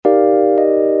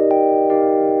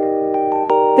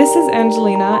This is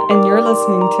Angelina, and you're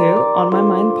listening to On My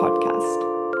Mind podcast.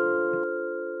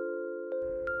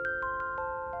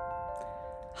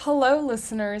 Hello,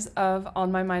 listeners of On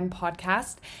My Mind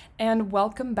podcast, and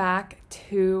welcome back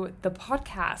to the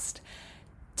podcast.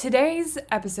 Today's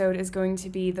episode is going to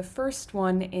be the first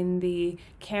one in the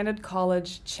Candid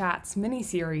College Chats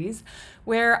mini-series,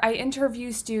 where I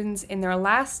interview students in their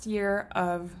last year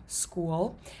of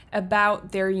school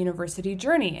about their university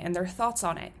journey and their thoughts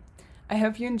on it. I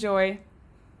hope you enjoy.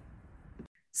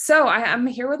 So I'm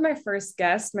here with my first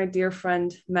guest, my dear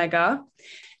friend, Mega.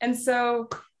 And so,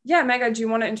 Mega, do you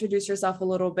want to introduce yourself a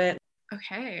little bit?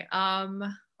 Okay. I'm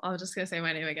just going to say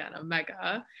my name again. I'm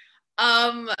Mega.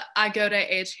 I go to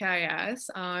HKIS.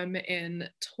 I'm in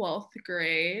 12th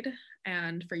grade.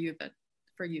 And for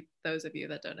those of you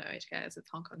that don't know HKIS, it's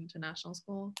Hong Kong International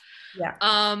School. Yeah.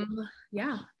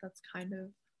 That's kind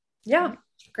of. Yeah,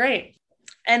 great.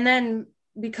 And then,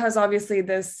 because obviously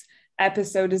this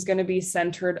episode is going to be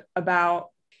centered about,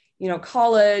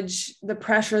 college, the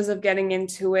pressures of getting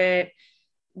into it,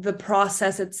 the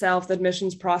process itself, the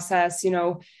admissions process,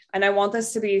 and I want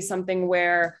this to be something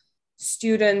where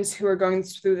students who are going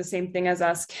through the same thing as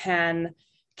us can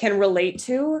relate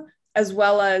to, as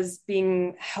well as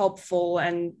being helpful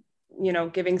and,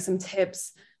 giving some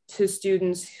tips to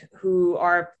students who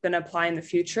are going to apply in the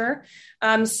future.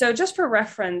 So just for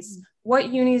reference, what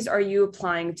unis are you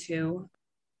applying to?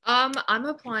 I'm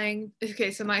applying.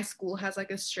 Okay, so my school has like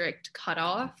a strict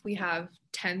cutoff. We have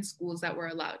 10 schools that we're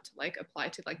allowed to like apply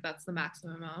to. Like that's the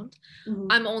maximum amount. Mm-hmm.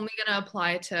 I'm only gonna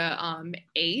apply to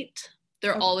 8.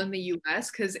 They're all in the U.S.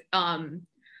 because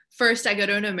first I go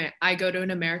to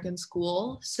an American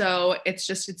school, so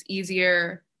it's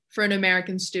easier for an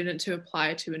American student to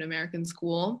apply to an American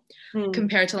school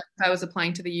compared to like if I was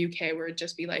applying to the UK, where it'd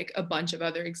just be like a bunch of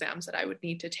other exams that I would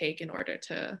need to take in order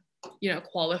to,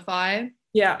 qualify.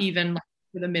 Yeah. Even like,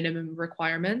 for the minimum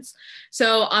requirements.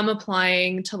 So I'm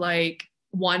applying to like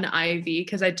one Ivy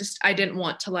because I didn't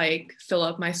want to like fill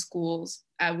up my schools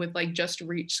with like just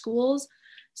reach schools.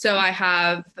 So I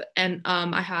have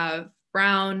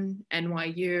Brown,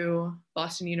 NYU,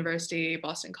 Boston University,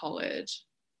 Boston College.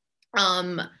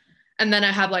 And then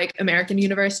I have like American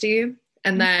University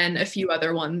and then a few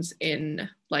other ones in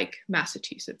like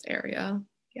Massachusetts area.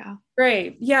 Yeah.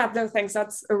 Great. Yeah, no, thanks.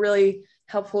 That's a really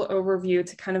helpful overview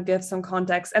to kind of give some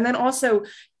context. And then also,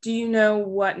 do you know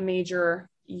what major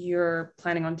you're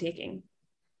planning on taking?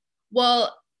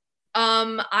 Well,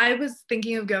 I was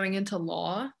thinking of going into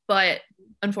law, but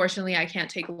unfortunately I can't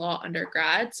take law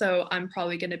undergrad. So I'm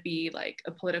probably going to be like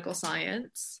a political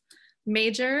science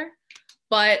major.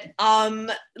 But I'm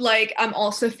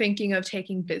also thinking of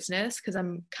taking business because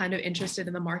I'm kind of interested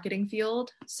in the marketing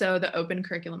field. So the open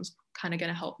curriculum's kind of going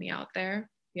to help me out there.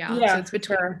 Yeah. So it's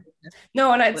between. Sure.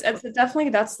 No, and it's definitely,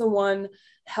 that's the one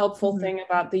helpful thing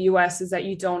about the US is that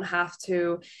you don't have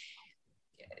to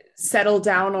settle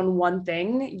down on one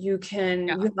thing. You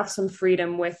have some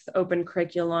freedom with open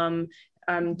curriculum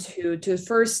to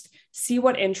first see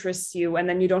what interests you, and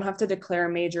then you don't have to declare a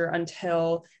major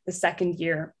until the second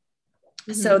year.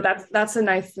 So that's a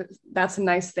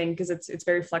nice thing because it's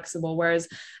very flexible. Whereas,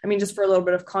 I mean, just for a little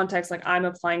bit of context, like I'm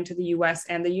applying to the US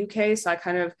and the UK, so I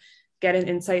kind of get an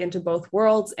insight into both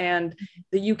worlds. And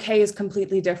the UK is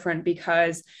completely different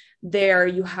because there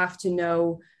you have to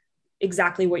know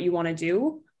exactly what you want to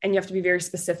do, and you have to be very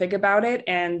specific about it.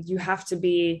 And you have to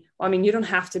be, well, I mean, you don't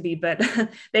have to be, but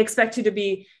they expect you to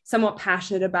be somewhat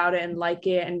passionate about it and like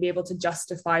it and be able to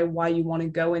justify why you want to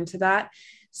go into that.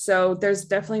 So there's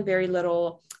definitely very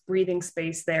little breathing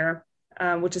space there,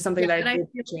 which is something that I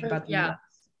appreciate about the US.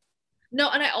 No,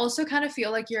 and I also kind of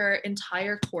feel like your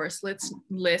entire course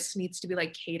list needs to be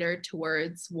like catered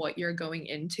towards what you're going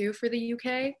into for the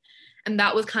UK. And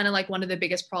that was kind of like one of the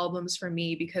biggest problems for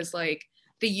me because like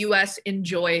the US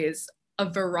enjoys a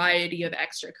variety of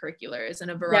extracurriculars and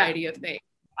a variety of things.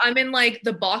 I'm in like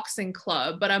the boxing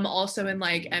club, but I'm also in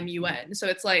like MUN. So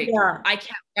it's like, I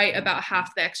can't write about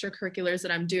half the extracurriculars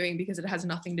that I'm doing because it has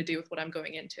nothing to do with what I'm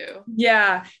going into.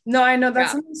 Yeah, no, I know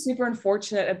that's something super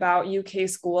unfortunate about UK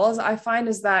schools. I find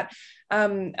is that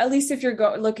at least if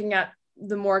you're looking at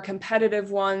the more competitive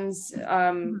ones,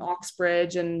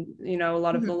 Oxbridge and, a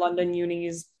lot of the London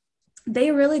unis,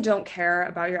 they really don't care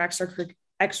about your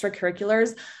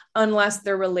extracurriculars unless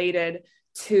they're related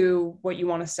to what you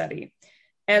want to study.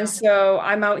 And so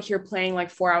I'm out here playing like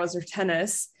 4 hours of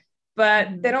tennis,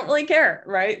 but they don't really care,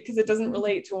 right? Because it doesn't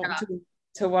relate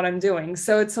to what I'm doing.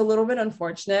 So it's a little bit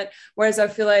unfortunate. Whereas I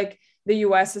feel like the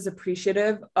US is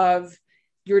appreciative of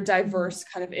your diverse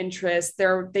kind of interests.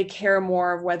 They care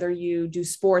more of whether you do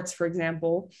sports, for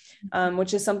example,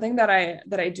 which is something that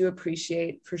I do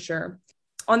appreciate for sure.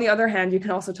 On the other hand, you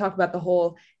can also talk about the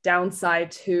whole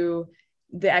downside to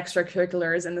the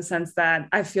extracurriculars, in the sense that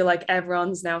I feel like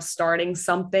everyone's now starting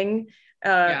something.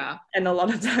 And a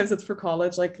lot of times it's for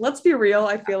college. Like, let's be real.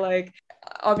 I feel like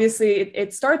obviously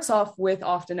it starts off with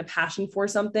often a passion for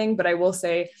something, but I will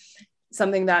say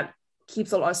something that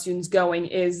keeps a lot of students going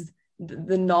is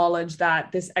the knowledge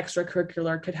that this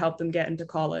extracurricular could help them get into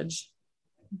college.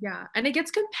 Yeah. And it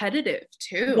gets competitive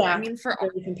too. Yeah, I mean, for our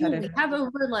school, we have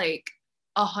over like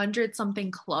 100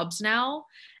 something clubs now.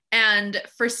 And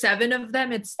for 7 of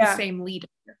them, it's the same leader.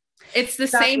 It's the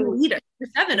same leader for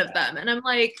 7 of them. And I'm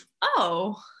like,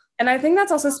 oh. And I think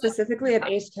that's also specifically at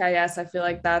HKIS. I feel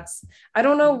like I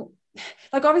don't know,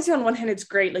 like obviously on one hand, it's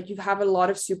great. Like you have a lot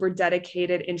of super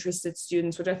dedicated, interested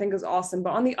students, which I think is awesome.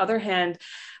 But on the other hand,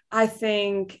 I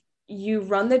think you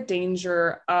run the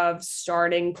danger of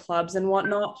starting clubs and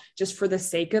whatnot just for the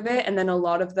sake of it. And then a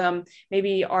lot of them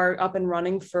maybe are up and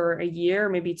running for a year,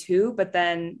 maybe 2, but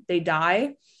then they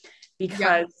die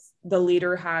because the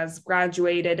leader has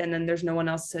graduated and then there's no one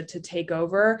else to take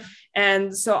over.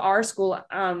 And so our school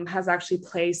has actually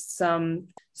placed some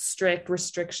strict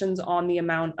restrictions on the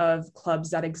amount of clubs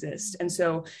that exist. And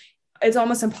so it's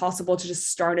almost impossible to just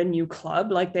start a new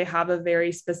club. Like they have a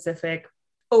very specific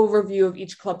overview of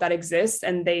each club that exists,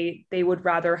 and they would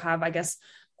rather have, I guess,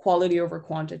 quality over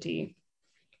quantity.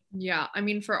 Yeah, I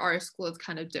mean, for our school, it's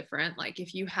kind of different. Like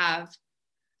if you have,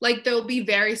 like there'll be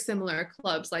very similar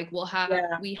clubs. Like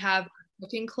we have a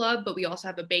cooking club, but we also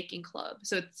have a baking club.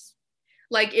 So it's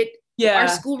like our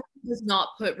school does not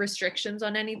put restrictions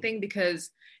on anything, because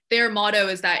their motto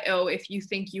is that, if you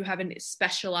think you have a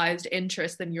specialized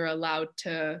interest, then you're allowed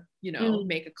to,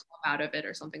 make a club out of it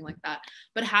or something like that.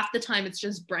 But half the time it's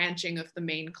just branching of the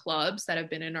main clubs that have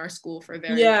been in our school for a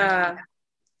very long time.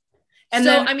 And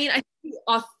so, I mean, I think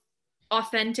the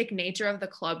authentic nature of the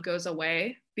club goes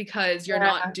away, because you're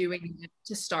not doing it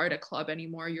to start a club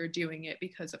anymore. You're doing it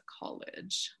because of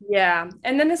college. Yeah.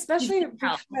 And then especially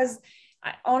because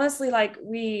honestly, like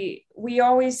we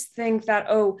always think that,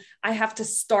 I have to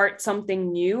start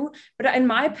something new. But in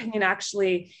my opinion,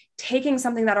 actually taking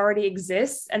something that already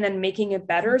exists and then making it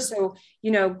better. So,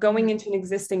 going into an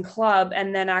existing club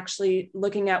and then actually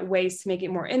looking at ways to make it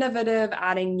more innovative,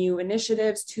 adding new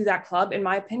initiatives to that club, in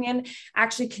my opinion,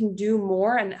 actually can do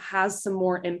more and has some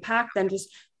more impact than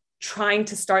just trying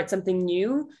to start something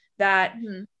new that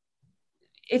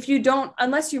if you don't,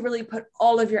 unless you really put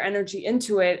all of your energy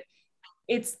into it,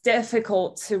 it's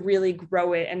difficult to really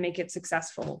grow it and make it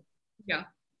successful. Yeah.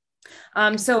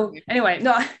 So anyway,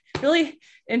 really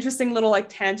interesting little like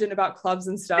tangent about clubs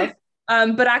and stuff.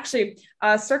 But actually,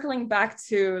 circling back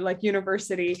to like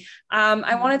university,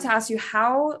 I wanted to ask you,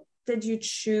 how did you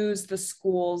choose the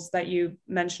schools that you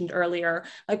mentioned earlier?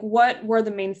 Like, what were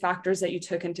the main factors that you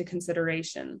took into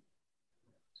consideration?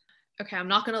 Okay, I'm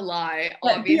not gonna lie.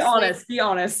 Obviously. Be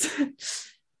honest.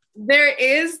 There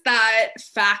is that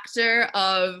factor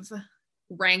of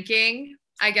ranking,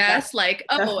 I guess.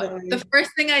 Definitely. The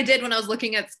first thing I did when I was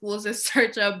looking at schools is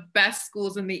search up best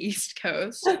schools in the East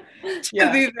Coast,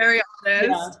 to be very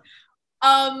honest.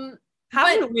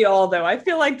 Haven't we all, though? I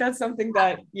feel like that's something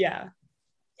that,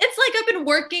 it's like I've been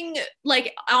working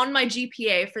like on my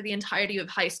GPA for the entirety of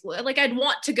high school. Like I'd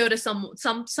want to go to some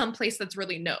place that's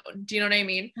really known. Do you know what I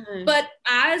mean? Mm-hmm. But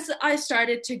as I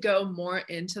started to go more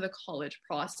into the college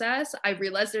process, I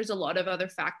realized there's a lot of other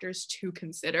factors to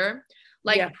consider,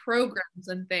 like programs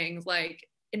and things, like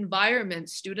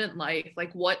environment, student life,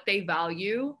 like what they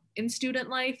value in student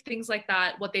life, things like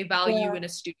that, what they value in a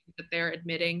student that they're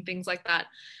admitting, things like that.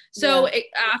 So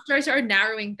after I started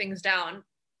narrowing things down,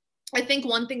 I think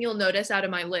one thing you'll notice out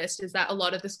of my list is that a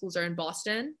lot of the schools are in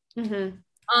Boston. Mm-hmm.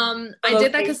 I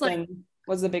did that because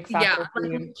was a big factor.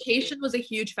 Location was a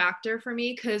huge factor for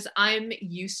me because I'm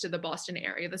used to the Boston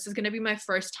area. This is going to be my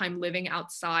first time living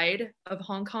outside of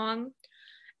Hong Kong.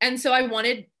 And so I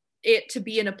wanted it to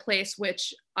be in a place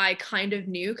which I kind of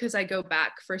knew, because I go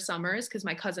back for summers because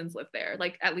my cousins live there.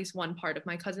 Like at least one part of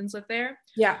my cousins live there.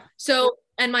 Yeah. So,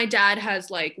 and my dad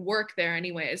has like work there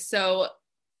anyways. So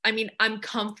I mean, I'm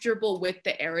comfortable with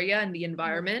the area and the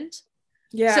environment.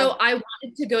 Yeah. So I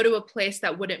wanted to go to a place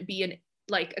that wouldn't be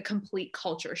like a complete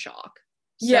culture shock.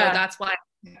 So that's why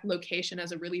location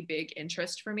has a really big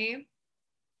interest for me.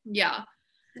 Yeah.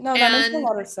 No, that makes a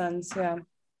lot of sense. Yeah.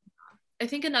 I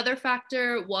think another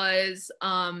factor was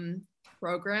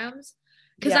programs.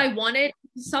 Because I wanted,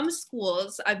 some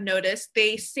schools I've noticed,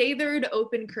 they say they're an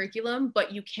open curriculum,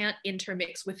 but you can't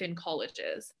intermix within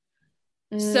colleges.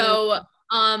 So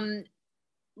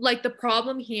like the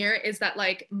problem here is that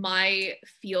like my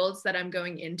fields that I'm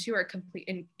going into are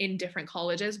complete in different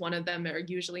colleges. One of them are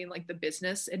usually in like the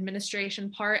business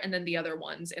administration part, and then the other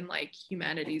ones in like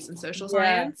humanities and social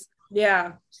science.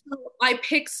 Yeah. So I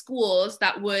pick schools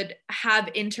that would have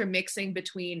intermixing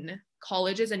between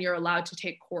colleges, and you're allowed to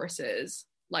take courses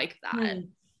like that.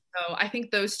 So I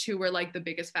think those two were like the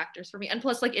biggest factors for me. And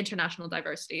plus like international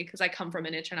diversity, because I come from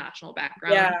an international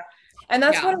background. Yeah. And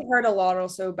that's what I've heard a lot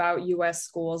also about US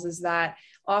schools, is that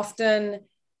often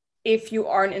if you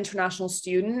are an international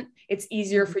student, it's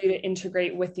easier for you to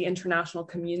integrate with the international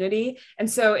community. And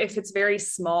so if it's very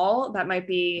small, that might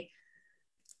be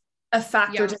a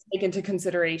factor to take into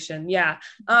consideration. Yeah.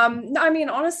 I mean,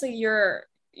 honestly, your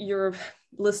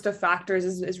list of factors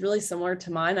is really similar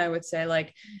to mine. I would say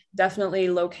like definitely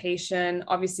location,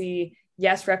 obviously,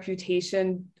 yes,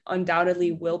 reputation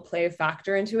undoubtedly will play a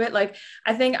factor into it. Like,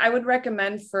 I think I would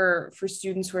recommend for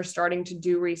students who are starting to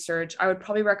do research, I would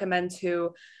probably recommend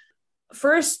to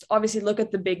first, obviously, look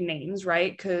at the big names,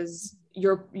 right? Because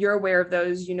you're aware of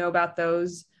those, you know about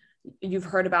those, you've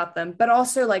heard about them, but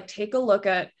also like take a look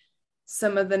at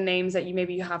some of the names that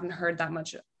maybe you haven't heard that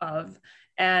much of.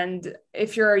 And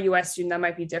if you're a US student, that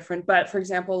might be different. But for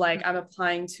example, like I'm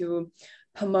applying to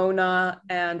Pomona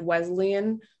and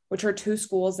Wesleyan, which are two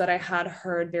schools that I had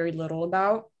heard very little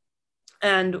about.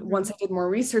 And once I did more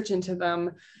research into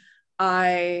them,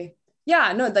 they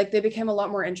became a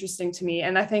lot more interesting to me.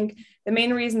 And I think the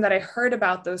main reason that I heard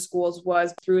about those schools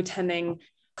was through attending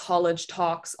college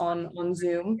talks on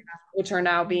Zoom, which are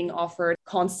now being offered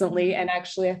constantly. And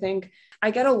actually, I think I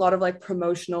get a lot of like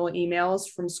promotional emails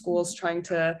from schools trying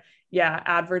to,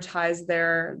 advertise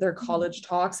their college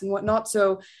talks and whatnot.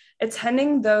 So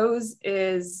attending those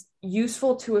is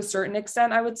useful to a certain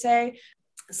extent, I would say.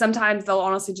 Sometimes they'll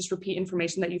honestly just repeat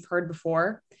information that you've heard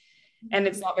before, and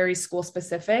it's not very school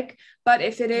specific. But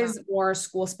if it is more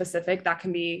school specific, that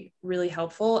can be really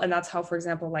helpful. And that's how, for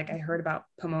example, like I heard about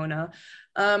Pomona.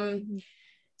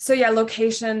 So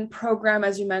location, program,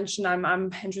 as you mentioned,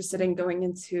 I'm interested in going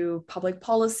into public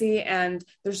policy, and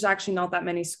there's actually not that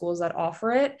many schools that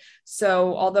offer it.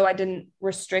 So although I didn't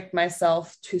restrict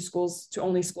myself to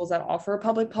only schools that offer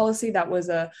public policy, that was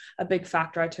a big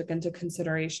factor I took into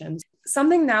consideration.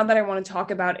 Something now that I want to talk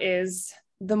about is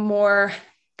the more,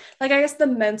 like, I guess the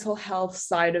mental health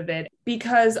side of it,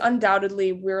 because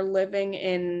undoubtedly we're living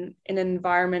in an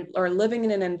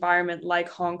environment like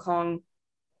Hong Kong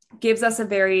gives us a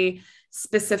very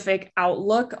specific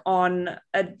outlook on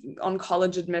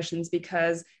college admissions,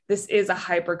 because this is a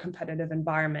hyper competitive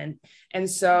environment. And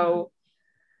so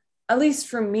at least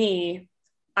for me,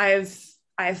 I've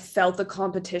felt the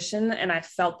competition and I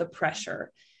felt the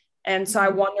pressure. And so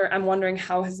I'm wondering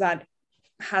how has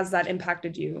that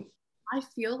impacted you? I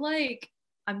feel like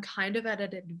I'm kind of at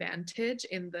an advantage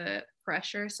in the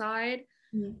pressure side,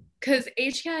 because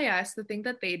HKIS, the thing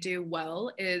that they do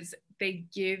well is they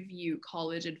give you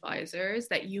college advisors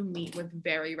that you meet with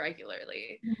very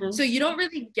regularly. So you don't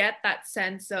really get that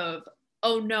sense of,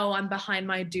 oh no, I'm behind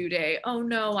my due date. Oh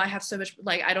no, I have so much,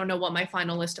 like, I don't know what my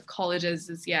final list of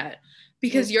colleges is yet.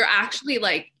 Because you're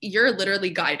actually you're literally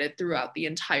guided throughout the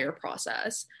entire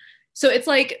process. So it's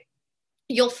like,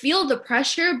 you'll feel the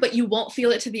pressure, but you won't feel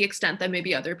it to the extent that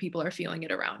maybe other people are feeling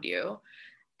it around you.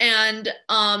 And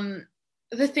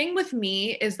the thing with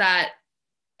me is that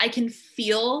I can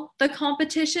feel the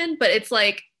competition, but it's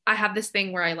like, I have this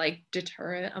thing where I like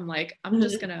deter it. I'm like, I'm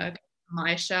just gonna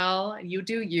my shell, you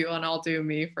do you and I'll do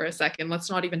me for a second. Let's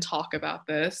not even talk about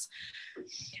this.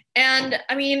 And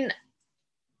I mean,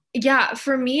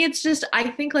 for me, it's just, I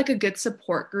think like a good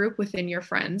support group within your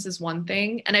friends is one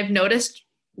thing. And I've noticed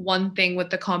one thing with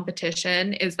the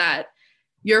competition is that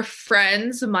your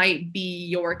friends might be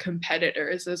your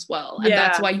competitors as well. And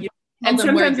that's why you and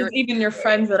sometimes it's even your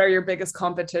friends that are your biggest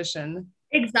competition.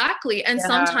 Exactly. And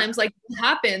sometimes like what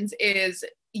happens is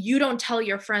you don't tell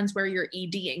your friends where you're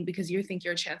EDing because you think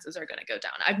your chances are going to go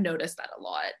down. I've noticed that a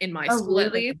lot in my school,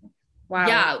 really? At least. Wow.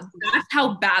 Yeah, that's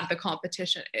how bad the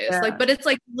competition is. Like, but it's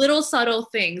like little subtle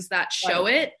things that show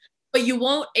it, but you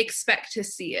won't expect to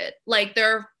see it. Like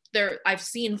I've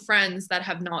seen friends that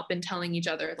have not been telling each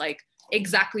other like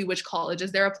exactly which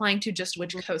colleges they're applying to, just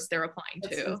which coast they're applying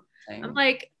to. I'm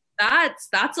like,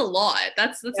 that's a lot.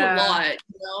 That's a lot,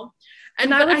 you know?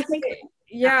 And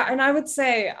I would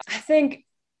say, I think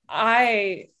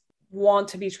I want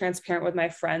to be transparent with my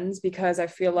friends because I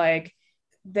feel like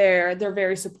they're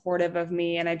very supportive of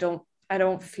me, and I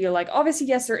don't feel like, obviously,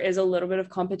 yes, there is a little bit of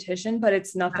competition, but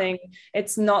it's not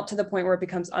to the point where it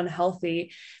becomes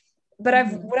unhealthy.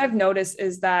 But what I've noticed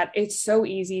is that it's so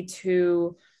easy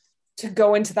to to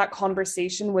go into that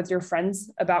conversation with your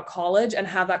friends about college and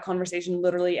have that conversation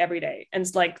literally every day. And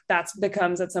it's like, that's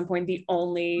becomes at some point the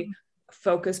only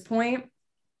focus point.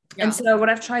 Yeah. And so what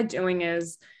I've tried doing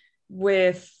is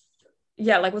with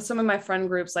some of my friend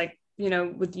groups, like, you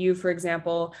know, with you, for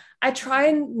example, I try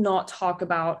and not talk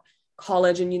about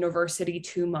college and university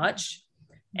too much.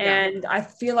 Yeah. And I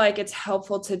feel like it's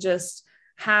helpful to just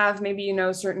have maybe, you know,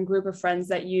 a certain group of friends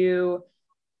that you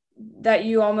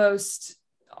almost,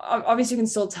 obviously you can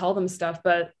still tell them stuff,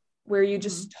 but where you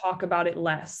just talk about it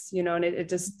less, you know, and it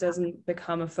just doesn't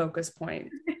become a focus point.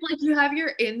 Like you have your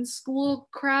in-school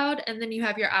crowd and then you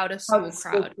have your out-of-school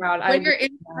crowd. When you're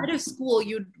inside of school,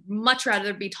 you'd much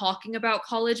rather be talking about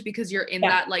college because you're in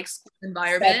that like school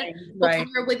environment. Setting, right. But when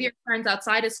you're with your friends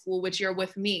outside of school, which you're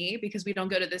with me because we don't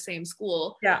go to the same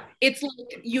school, it's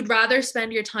like you'd rather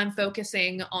spend your time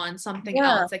focusing on something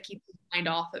else that keeps your mind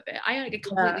off of it. I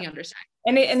completely understand.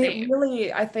 And it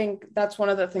really, I think that's one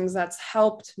of the things that's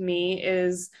helped me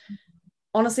is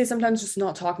honestly sometimes just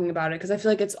not talking about it, because I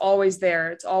feel like it's always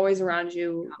there. It's always around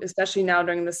you, especially now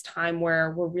during this time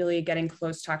where we're really getting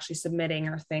close to actually submitting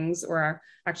our things or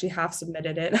actually have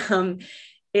submitted it.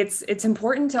 It's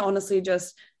important to honestly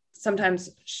just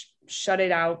sometimes shut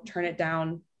it out, turn it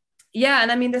down. Yeah.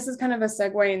 And I mean, this is kind of a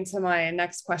segue into my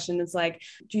next question. It's like,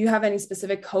 do you have any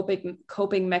specific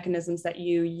coping mechanisms that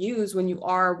you use when you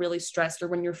are really stressed or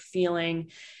when you're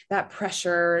feeling that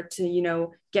pressure to, you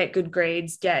know, get good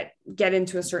grades, get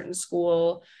into a certain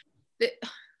school?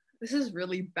 This is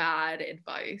really bad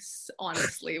advice,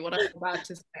 honestly, what I'm about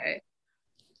to say.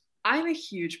 I'm a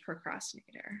huge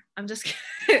procrastinator. I'm just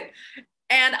kidding.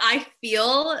 And I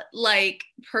feel like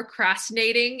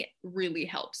procrastinating really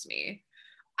helps me.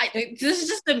 This is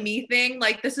just a me thing.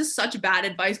 Like, this is such bad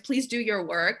advice. Please do your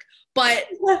work. But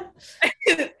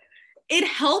it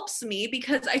helps me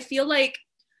because I feel like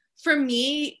for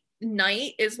me,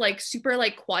 night is like super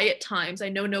like quiet times. I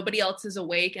know nobody else is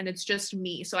awake and it's just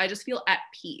me. So I just feel at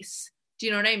peace. Do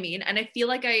you know what I mean? And I feel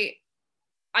like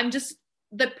I'm just,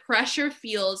 the pressure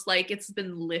feels like it's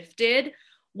been lifted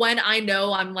when I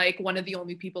know I'm like one of the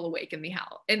only people awake in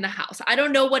the house. I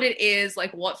don't know what it is,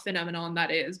 like what phenomenon that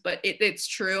is, but it's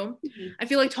true. Mm-hmm. I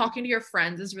feel like talking to your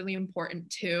friends is really important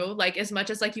too. Like as much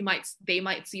as like they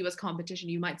might see you as competition,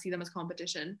 you might see them as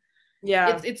competition.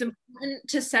 Yeah. It's important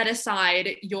to set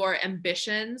aside your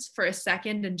ambitions for a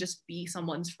second and just be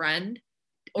someone's friend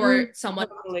or someone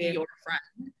be your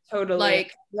friend. Totally.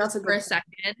 Like that's for a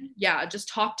second. Yeah. Just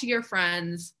talk to your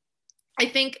friends. I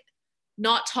think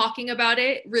not talking about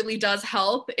it really does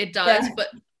help. It does. Yeah.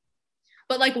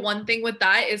 But like one thing with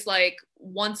that is like,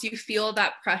 once you feel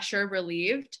that pressure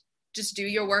relieved, just do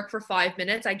your work for 5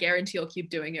 minutes. I guarantee you'll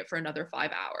keep doing it for another 5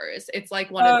 hours. It's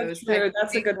like one of those. True.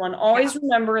 That's a good one. Always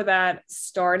remember that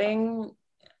starting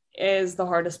is the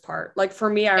hardest part. Like for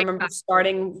me, I remember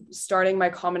starting my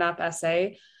Common App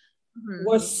essay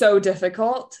was so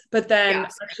difficult, but then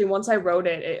actually once I wrote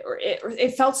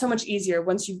it felt so much easier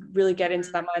once you really get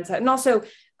into that mindset. And also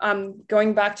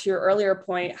going back to your earlier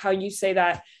point, how you say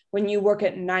that when you work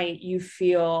at night, you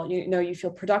feel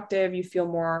productive, you feel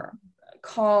more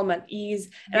calm, at ease.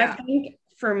 And I think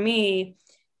for me,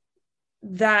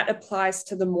 that applies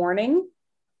to the morning.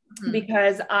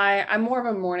 Because I'm more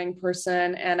of a morning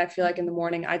person, and I feel like in the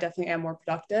morning I definitely am more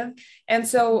productive. And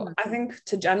so I think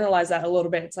to generalize that a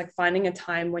little bit, it's like finding a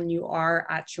time when you are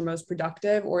at your most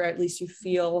productive, or at least you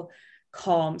feel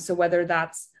calm. So whether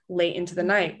that's late into the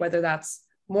night, whether that's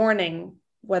morning,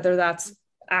 whether that's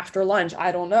after lunch,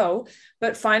 I don't know,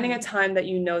 but finding a time that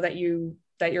you know that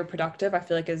you're productive, I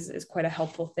feel like is quite a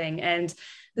helpful thing. And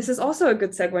this is also a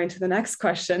good segue into the next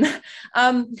question.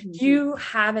 Do you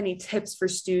have any tips for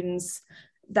students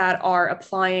that are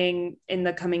applying in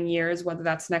the coming years, whether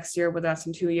that's next year, whether that's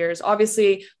in 2 years?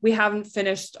 Obviously, we haven't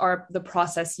finished the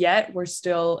process yet. We're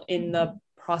still in the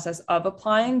process of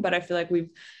applying, but I feel like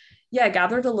we've,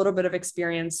 gathered a little bit of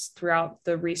experience throughout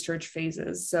the research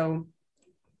phases. So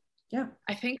yeah.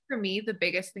 I think for me, the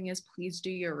biggest thing is please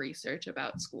do your research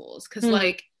about schools. Cause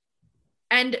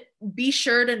and be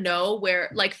sure to know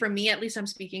where, like for me, at least I'm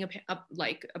speaking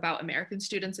about American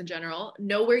students in general,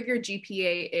 know where your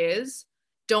GPA is.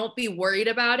 Don't be worried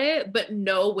about it, but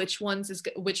know which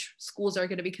schools are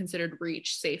going to be considered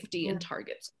reach, safety, and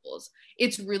target schools.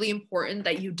 It's really important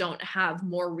that you don't have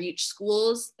more reach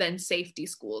schools than safety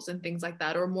schools and things like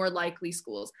that, or more likely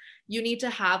schools. You need to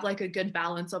have like a good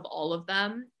balance of all of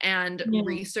them, and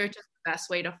research is the best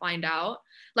way to find out.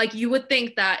 Like you would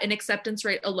think that an acceptance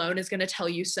rate alone is going to tell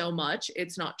you so much.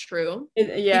 It's not true.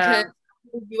 Because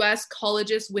US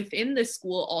colleges within the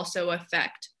school also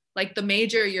affect like the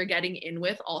major you're getting in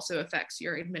with also affects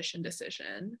your admission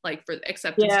decision, like for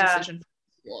acceptance decision for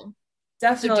school.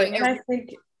 Definitely. So and I think,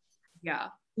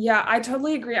 yeah, I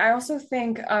totally agree. I also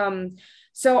think,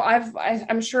 so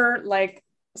I'm sure like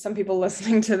some people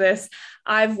listening to this,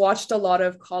 I've watched a lot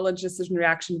of college decision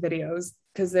reaction videos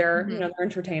because they're, you know, they're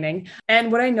entertaining.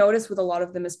 And what I noticed with a lot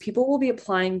of them is people will be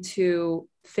applying to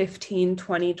 15,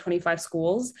 20, 25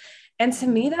 schools. And to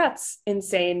me, that's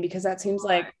insane because that seems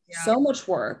like so much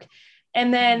work.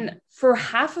 And then for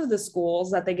half of the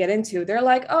schools that they get into, they're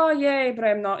like, oh, yay, but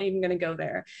I'm not even going to go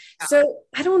there. Yeah. So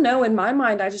I don't know. In my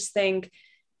mind, I just think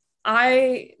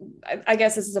I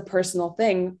guess this is a personal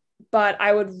thing, but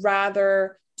I would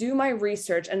rather do my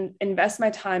research and invest my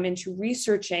time into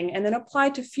researching and then apply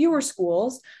to fewer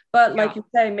schools. But like you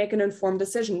say, make an informed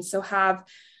decision. So have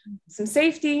some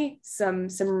safety, some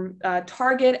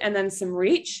target, and then some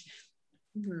reach,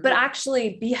 but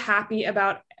actually be happy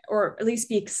about, or at least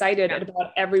be excited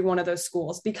about every one of those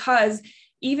schools, because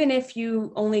even if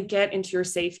you only get into your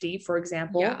safety, for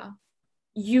example,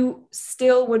 you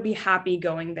still would be happy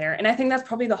going there. And I think that's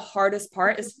probably the hardest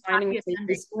part is finding a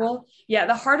safety school. Yeah.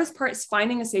 The hardest part is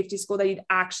finding a safety school that you'd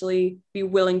actually be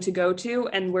willing to go to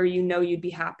and where, you know, you'd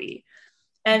be happy.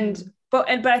 And, but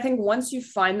I think once you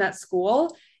find that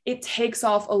school, it takes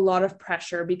off a lot of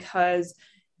pressure because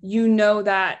you know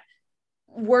that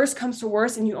worst comes to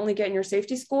worst and you only get in your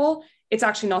safety school, it's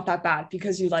actually not that bad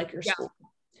because you like your school.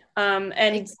 And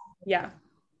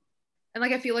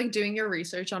like I feel like doing your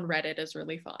research on Reddit is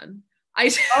really fun. I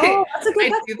do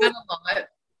that a lot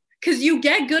because you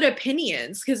get good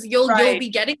opinions, because you'll be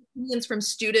getting opinions from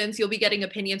students, you'll be getting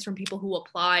opinions from people who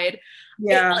applied.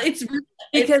 It's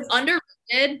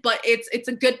underrated, but it's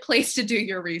a good place to do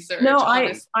your research. No,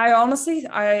 honestly. I honestly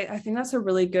think that's a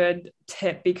really good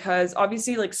tip, because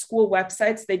obviously like school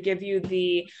websites, they give you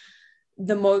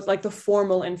the most like the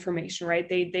formal information, right?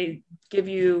 They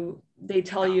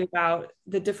tell you about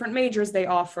the different majors they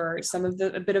offer,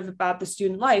 a bit about the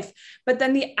student life, but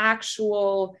then the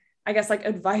actual, I guess, like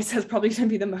advice that's probably going to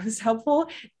be the most helpful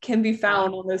can be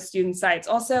found on those student sites.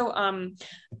 Also,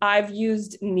 I've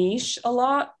used Niche a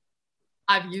lot.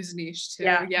 I've used Niche too.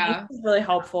 Yeah. It's really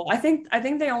helpful. I think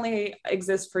they only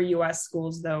exist for US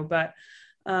schools though, but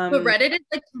Reddit is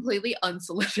like completely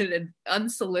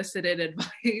unsolicited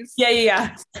advice.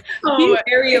 Yeah. Be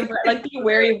wary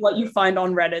of what you find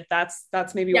on Reddit.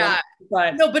 That's maybe one.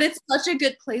 But no, but it's such a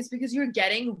good place because you're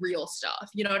getting real stuff.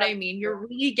 You know what I mean? You're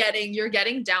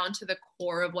getting down to the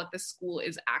core of what the school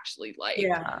is actually like.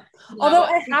 Yeah. Although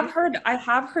I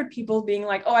have heard people being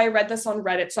like, "Oh, I read this on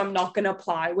Reddit, so I'm not going to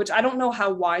apply," which I don't know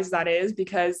how wise that is,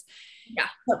 because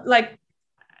like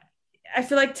I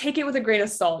feel like take it with a grain of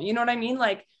salt. You know what I mean?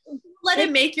 Like, let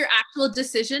it make your actual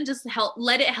decision. Just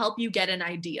let it help you get an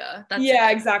idea. That's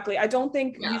exactly. I don't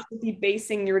think you should be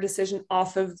basing your decision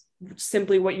off of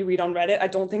simply what you read on Reddit. I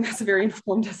don't think that's a very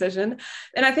informed decision.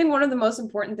 And I think one of the most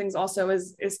important things also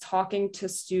is talking to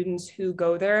students who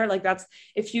go there. Like that's,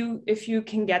 if you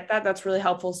can get that, that's really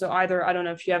helpful. So either, I don't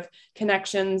know if you have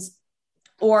connections,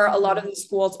 or a lot of the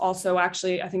schools also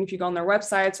actually, I think if you go on their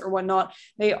websites or whatnot,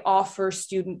 they offer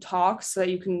student talks so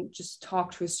that you can just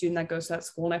talk to a student that goes to that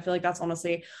school. And I feel like that's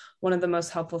honestly one of the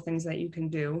most helpful things that you can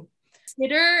do.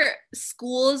 Consider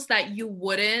schools that you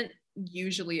wouldn't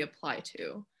usually apply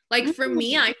to. Like for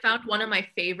me, I found one of my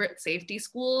favorite safety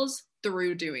schools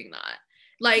through doing that.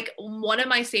 Like one of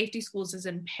my safety schools is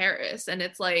in Paris, and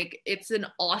it's an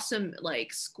awesome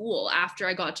like school after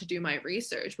I got to do my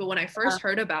research. But when I first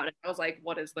heard about it, I was like,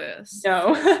 what is this?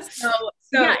 No. So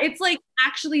yeah, it's like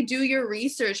actually do your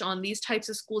research on these types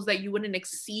of schools that you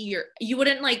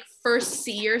wouldn't like first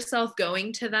see yourself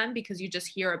going to them because you just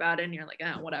hear about it and you're like,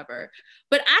 whatever.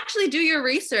 But actually do your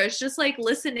research, just like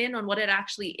listen in on what it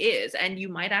actually is, and you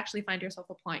might actually find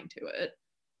yourself applying to it.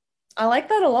 I like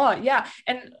that a lot. Yeah.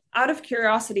 And out of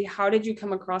curiosity, how did you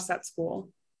come across that school?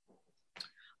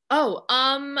 Oh,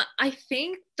 I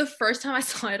think the first time I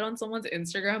saw it on someone's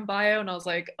Instagram bio, and I was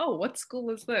like, oh, what school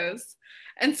is this?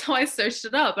 And so I searched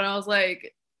it up and I was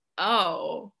like,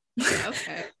 oh,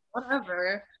 okay,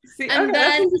 whatever. See, and then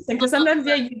that's interesting, because sometimes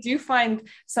you do find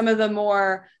some of the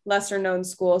more lesser known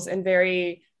schools in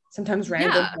very sometimes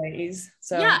random ways.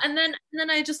 So and then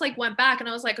I just like went back and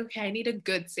I was like, okay, I need a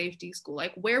good safety school.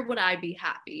 Like, where would I be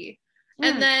happy?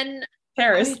 And then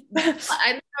Paris.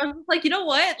 I was like, you know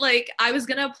what? Like, I was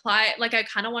gonna apply. Like, I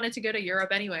kind of wanted to go to Europe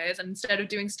anyways, and instead of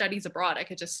doing studies abroad, I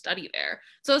could just study there.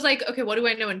 So I was like, okay, what do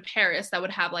I know in Paris that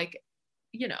would have like,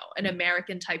 you know, an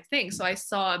American type thing? So I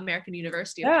saw American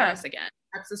University of Paris again.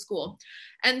 That's the school,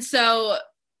 and so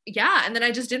yeah, and then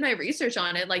I just did my research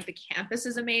on it. Like the campus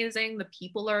is amazing, the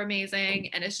people are amazing,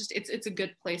 and it's just it's a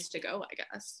good place to go, I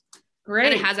guess.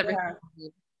 Great. And it has everything.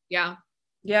 Yeah.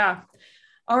 Yeah.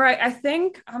 All right. I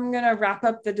think I'm gonna wrap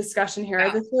up the discussion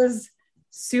here. This was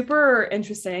super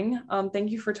interesting.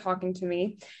 Thank you for talking to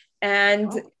me.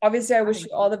 And obviously I wish you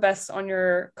all the best on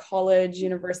your college,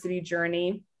 university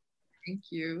journey. Thank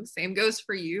you. Same goes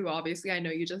for you. Obviously, I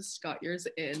know you just got yours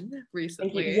in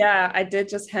recently. Yeah, I did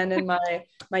just hand in my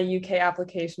UK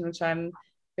application, which I'm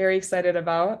very excited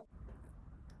about.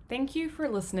 Thank you for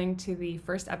listening to the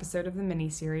first episode of the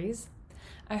mini-series.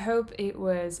 I hope it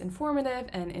was informative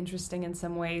and interesting in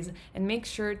some ways, and make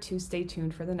sure to stay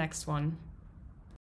tuned for the next one.